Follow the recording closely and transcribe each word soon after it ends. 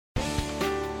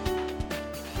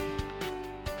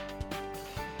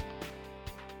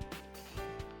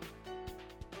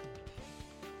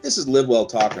This is Live Well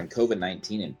Talk on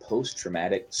COVID-19 and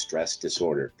post-traumatic stress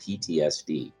disorder,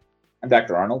 PTSD. I'm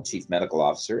Dr. Arnold, Chief Medical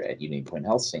Officer at Union Point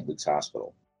Health St. Luke's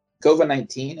Hospital.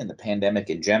 COVID-19 and the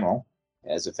pandemic in general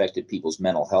has affected people's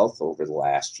mental health over the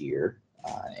last year,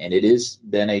 and it has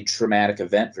been a traumatic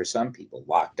event for some people,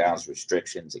 lockdowns,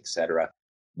 restrictions, etc.,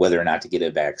 whether or not to get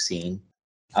a vaccine.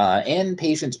 And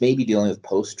patients may be dealing with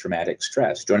post-traumatic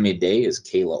stress. Joining me today is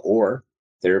Kayla Orr,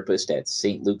 therapist at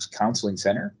St. Luke's Counseling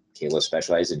Center. Kayla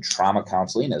specializes in trauma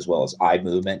counseling as well as eye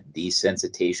movement,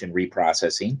 desensitization,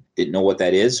 reprocessing. Didn't know what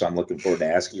that is, so I'm looking forward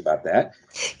to asking you about that.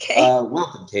 Okay.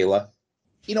 Welcome, Kayla.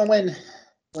 You know, when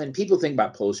people think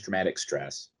about post-traumatic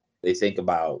stress, they think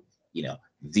about,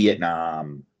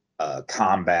 Vietnam,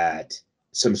 combat,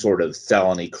 some sort of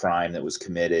felony crime that was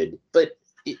committed. But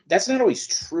that's not always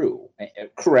true,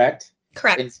 correct?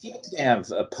 Correct. And people can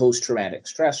have a post-traumatic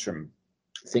stress from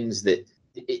things that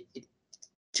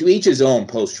to each his own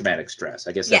post-traumatic stress.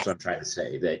 I guess that's what I'm trying to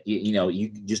say, that, you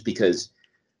just because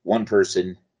one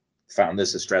person found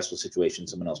this a stressful situation,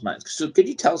 someone else might. So could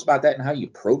you tell us about that and how you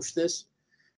approach this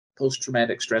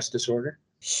post-traumatic stress disorder?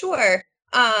 Sure.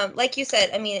 Like you said,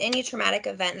 I mean, any traumatic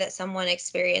event that someone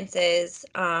experiences,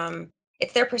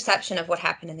 it's their perception of what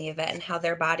happened in the event and how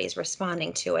their body's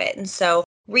responding to it. And so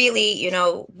really,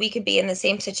 we could be in the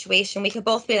same situation. We could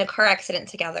both be in a car accident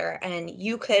together and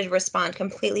you could respond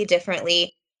completely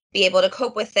differently, be able to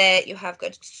cope with it. You have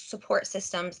good support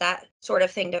systems, that sort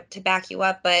of thing to back you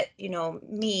up. But,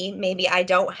 maybe I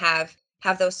don't have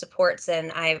those supports,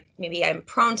 and I'm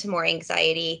prone to more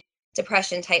anxiety,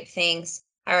 depression type things.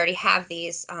 I already have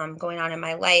these going on in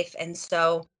my life. And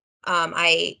so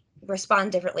I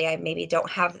respond differently. I maybe don't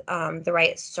have the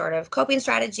right sort of coping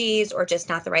strategies or just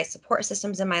not the right support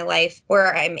systems in my life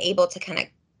where I'm able to kind of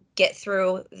get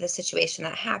through the situation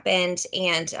that happened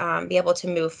and be able to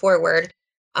move forward.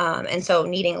 And so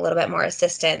needing a little bit more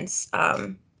assistance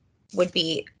would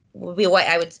be what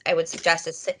I would suggest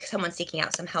is someone seeking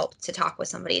out some help to talk with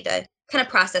somebody to kind of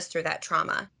process through that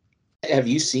trauma. Have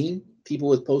you seen people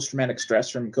with post-traumatic stress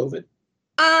from COVID?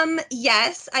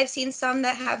 Yes, I've seen some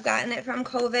that have gotten it from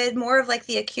COVID, more of like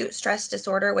the acute stress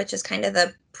disorder, which is kind of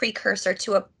the precursor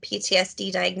to a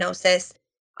PTSD diagnosis.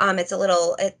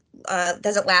 It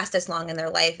doesn't last as long in their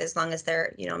life as long as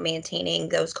they're, maintaining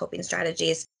those coping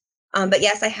strategies. But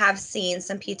yes, I have seen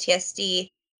some PTSD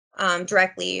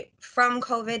directly from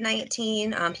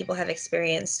COVID-19. People have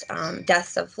experienced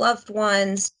deaths of loved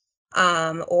ones,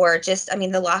 or just, the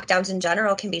lockdowns in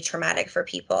general can be traumatic for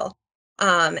people.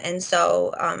 And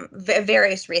so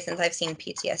various reasons I've seen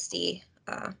PTSD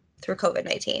through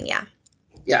COVID-19. Yeah.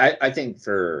 Yeah, I think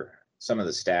for some of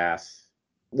the staff,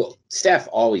 staff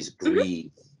always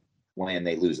grieve when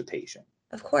they lose a patient.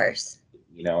 Of course.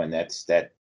 And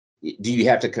that. Do you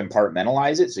have to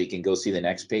compartmentalize it so you can go see the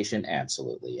next patient?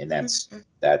 Absolutely. And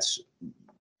that's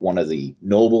one of the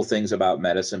noble things about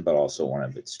medicine, but also one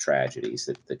of its tragedies,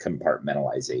 that the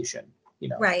compartmentalization,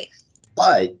 Right.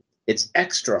 But it's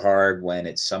extra hard when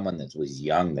it's someone that was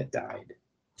young that died.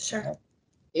 Sure.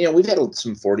 We've had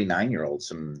some 49-year-olds,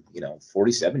 some,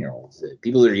 47-year-olds,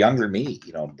 people that are younger than me,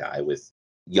 die with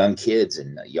young kids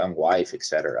and a young wife,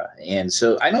 etc. And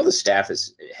so I know the staff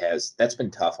has that's been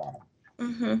tough on them.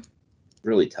 Mm-hmm.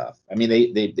 Really tough. I mean,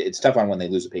 it's tough on when they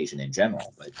lose a patient in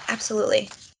general, but absolutely.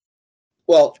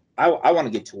 Well, I want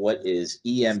to get to what is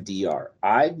EMDR,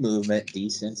 eye movement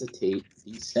desensitization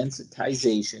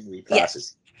reprocessing.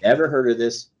 Yes. Never heard of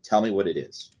this. Tell me what it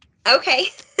is. Okay.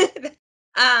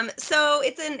 So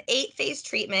it's an 8-phase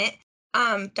treatment.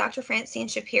 Dr. Francine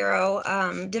Shapiro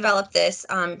developed this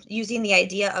using the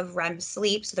idea of REM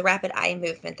sleep, so the rapid eye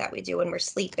movement that we do when we're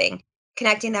sleeping,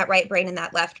 connecting that right brain and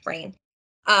that left brain.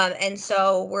 And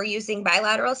so we're using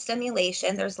bilateral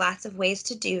stimulation. There's lots of ways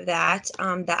to do that.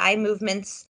 The eye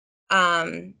movements,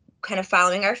 kind of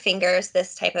following our fingers,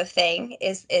 this type of thing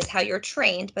is how you're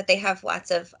trained, but they have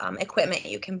lots of equipment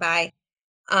you can buy.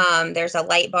 There's a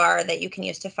light bar that you can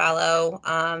use to follow,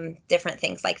 different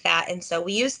things like that. And so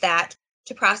we use that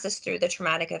to process through the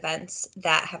traumatic events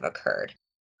that have occurred.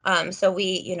 So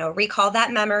we, recall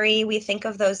that memory. We think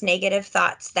of those negative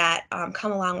thoughts that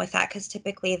come along with that, because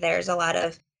typically there's a lot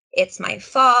of "it's my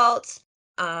fault,"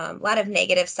 a lot of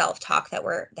negative self-talk that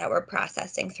we're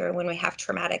processing through when we have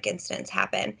traumatic incidents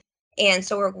happen. And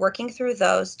so we're working through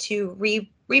those to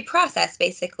reprocess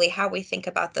basically how we think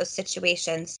about those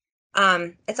situations.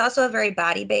 It's also a very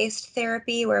body-based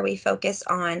therapy where we focus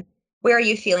on where are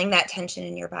you feeling that tension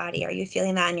in your body? Are you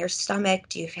feeling that in your stomach?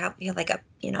 Do you feel like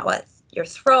your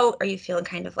throat? Are you feeling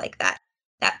kind of like that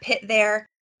pit there?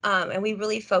 And we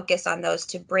really focus on those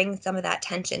to bring some of that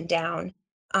tension down.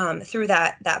 through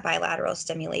that bilateral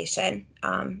stimulation.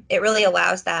 It really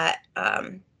allows that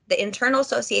the internal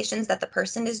associations that the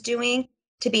person is doing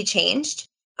to be changed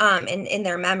in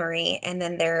their memory, and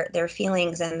then their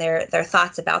feelings and their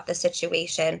thoughts about the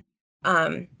situation.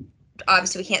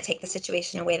 Obviously, we can't take the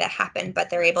situation away that happened, but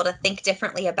they're able to think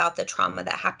differently about the trauma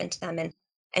that happened to them,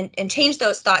 and change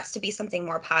those thoughts to be something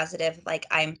more positive. Like,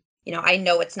 I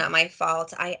know it's not my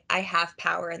fault. I have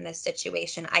power in this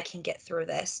situation. I can get through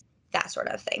this, that sort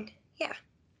of thing. Yeah.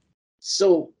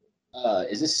 So,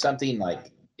 is this something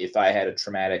like if I had a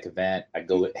traumatic event, I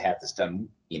go have this done,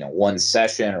 one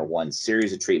session or one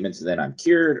series of treatments, and then I'm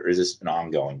cured, or is this an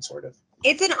ongoing sort of?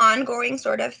 It's an ongoing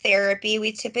sort of therapy.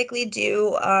 We typically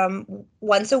do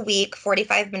once a week,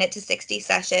 45-minute to 60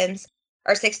 sessions,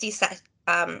 or 60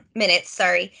 minutes,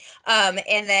 sorry.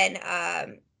 And then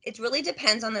it really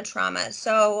depends on the trauma.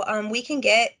 So we can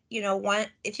get,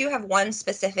 if you have one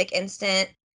specific incident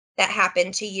that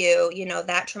happened to you,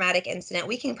 that traumatic incident,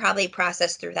 we can probably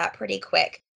process through that pretty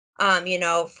quick. 4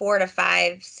 to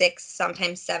 5, 6,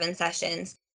 sometimes 7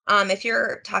 sessions. If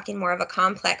you're talking more of a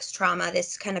complex trauma,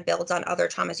 this kind of builds on other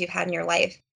traumas you've had in your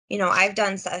life. I've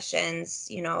done sessions,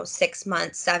 6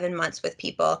 months, 7 months with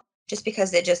people, just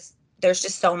because there's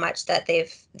just so much that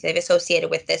they've associated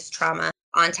with this trauma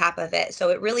on top of it. So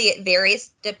it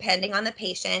varies depending on the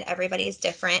patient. Everybody's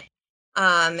different.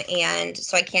 And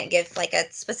so I can't give like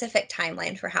a specific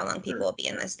timeline for how long people will be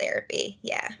in this therapy.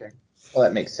 Yeah. Okay. Well,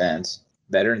 that makes sense.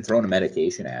 Better than throwing a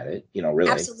medication at it,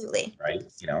 really. Absolutely. Right?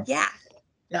 Yeah.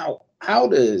 Now, how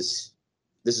does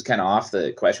this is kind of off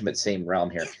the question, but same realm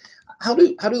here. How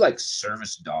do like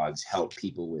service dogs help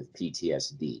people with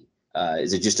PTSD?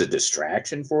 Is it just a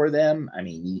distraction for them? I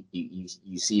mean,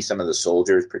 you see some of the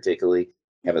soldiers particularly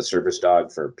have a service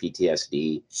dog for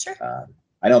PTSD. Sure.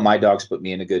 I know my dogs put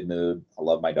me in a good mood. I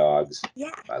love my dogs.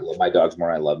 Yeah. I love my dogs more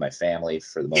than I love my family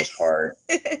for the most part.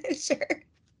 Sure.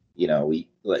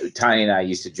 Tiny and I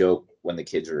used to joke when the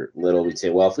kids were little. We'd say,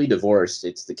 well, if we divorced,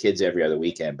 it's the kids every other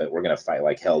weekend, but we're going to fight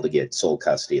like hell to get sole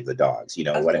custody of the dogs. You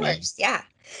know Of what course, I mean? Yeah.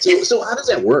 So how does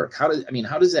that work? How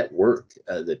does that work?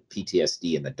 The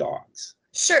PTSD and the dogs.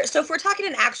 Sure. So if we're talking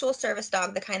an actual service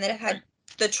dog, the kind that have had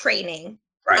the training,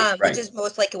 Right. which is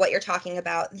most likely what you're talking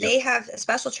about, Yep. they have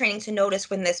special training to notice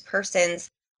when this person's,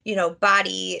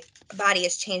 body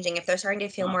is changing, if they're starting to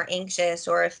feel more anxious,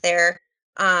 or if they're,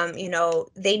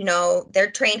 they know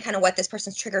they're trained kind of what this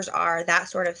person's triggers are, that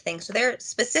sort of thing. So they're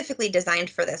specifically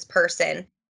designed for this person.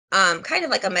 Kind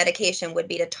of like a medication would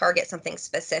be to target something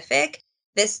specific.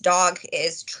 This dog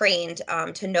is trained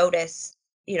to notice,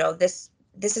 this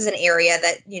is an area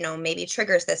that maybe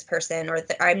triggers this person, or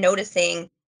I'm noticing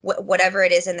whatever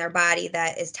it is in their body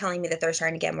that is telling me that they're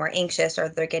starting to get more anxious, or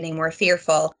they're getting more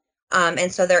fearful,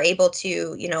 and so they're able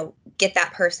to get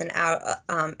that person out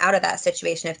of that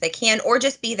situation if they can, or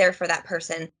just be there for that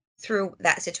person through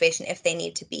that situation if they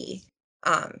need to be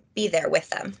there with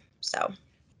them. So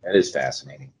That is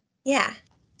fascinating. yeah.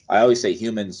 I always say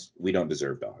humans, we don't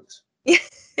deserve dogs. Yeah,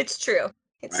 it's true.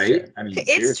 It's right? true. I mean,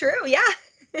 It's true. Yeah.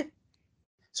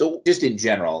 So just in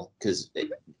general, because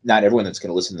not everyone that's going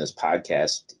to listen to this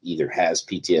podcast either has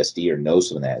PTSD or knows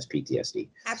someone that has PTSD.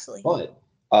 Absolutely. But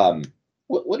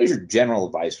what is your general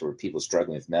advice for people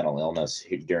struggling with mental illness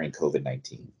during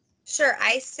COVID-19? Sure.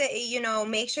 I say,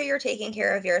 make sure you're taking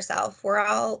care of yourself. We're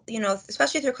all,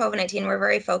 especially through COVID-19, we're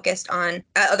very focused on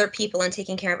other people and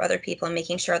taking care of other people and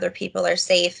making sure other people are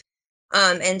safe.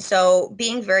 And so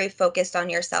being very focused on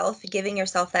yourself, giving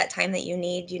yourself that time that you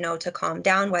need, to calm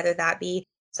down, whether that be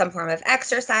some form of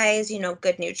exercise,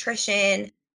 good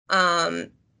nutrition,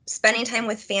 spending time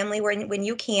with family when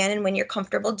you can and when you're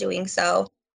comfortable doing so,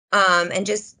 and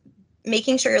just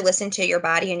making sure you're listening to your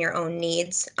body and your own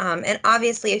needs. And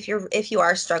obviously, if you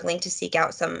are struggling, to seek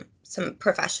out some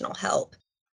professional help,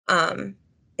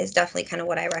 is definitely kind of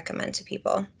what I recommend to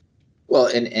people. Well,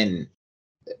 and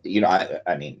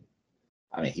I mean,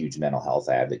 I'm a huge mental health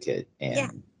advocate,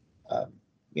 and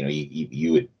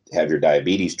you would have your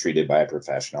diabetes treated by a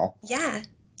professional. Yeah. You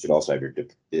should also have your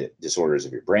disorders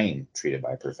of your brain treated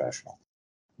by a professional.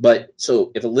 But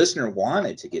so if a listener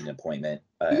wanted to get an appointment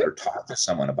or talk to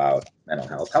someone about mental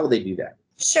health, how would they do that?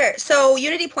 Sure. So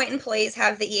Unity Point employees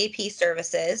have the EAP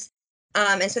services.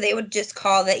 And so they would just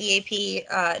call the EAP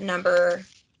number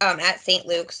at St.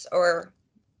 Luke's, or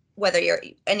whether you're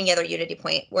any other Unity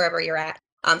Point, wherever you're at,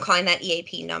 calling that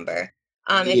EAP number.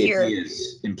 If you're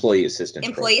employee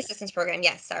assistance program.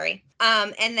 Yes, sorry.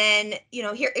 And then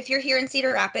if you're here in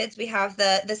Cedar Rapids, we have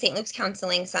the St. Luke's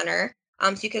Counseling Center.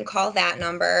 So you can call that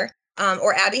number.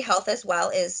 Or Abbey Health as well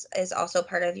is also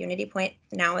part of Unity Point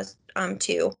now, as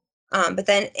too. But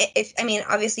then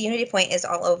obviously Unity Point is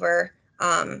all over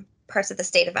parts of the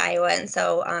state of Iowa. And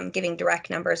so giving direct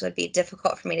numbers would be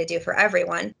difficult for me to do for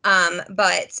everyone.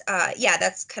 But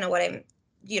that's kind of what I'm,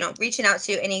 reaching out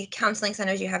to any counseling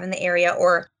centers you have in the area,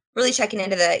 or really checking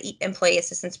into the employee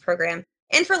assistance program.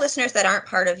 And for listeners that aren't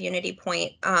part of Unity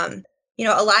Point, a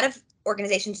lot of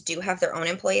organizations do have their own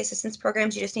employee assistance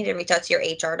programs. You just need to reach out to your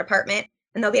HR department,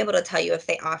 and they'll be able to tell you if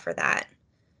they offer that.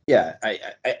 Yeah,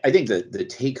 I think the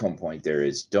take home point there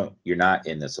is you're not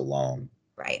in this alone.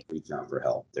 Right. Reach out for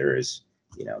help. There's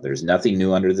nothing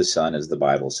new under the sun, as the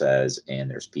Bible says,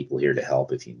 and there's people here to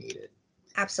help if you need it.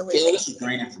 Absolutely. This is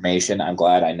great information. I'm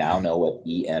glad I now know what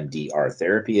EMDR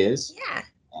therapy is. Yeah.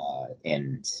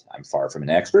 And I'm far from an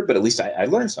expert, but at least I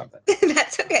learned something.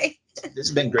 That's okay. This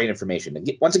has been great information.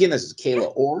 Once again, this is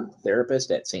Kayla Orr, therapist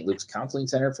at St. Luke's Counseling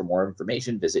Center. For more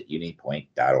information, visit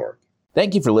unitypoint.org.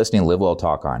 Thank you for listening to Live Well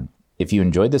Talk On. If you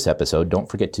enjoyed this episode, don't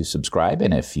forget to subscribe.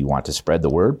 And if you want to spread the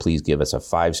word, please give us a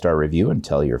 5-star review and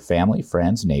tell your family,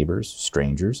 friends, neighbors,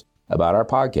 strangers about our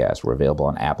podcast. We're available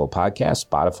on Apple Podcasts,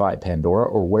 Spotify, Pandora,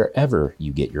 or wherever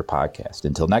you get your podcast.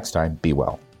 Until next time, be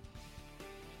well.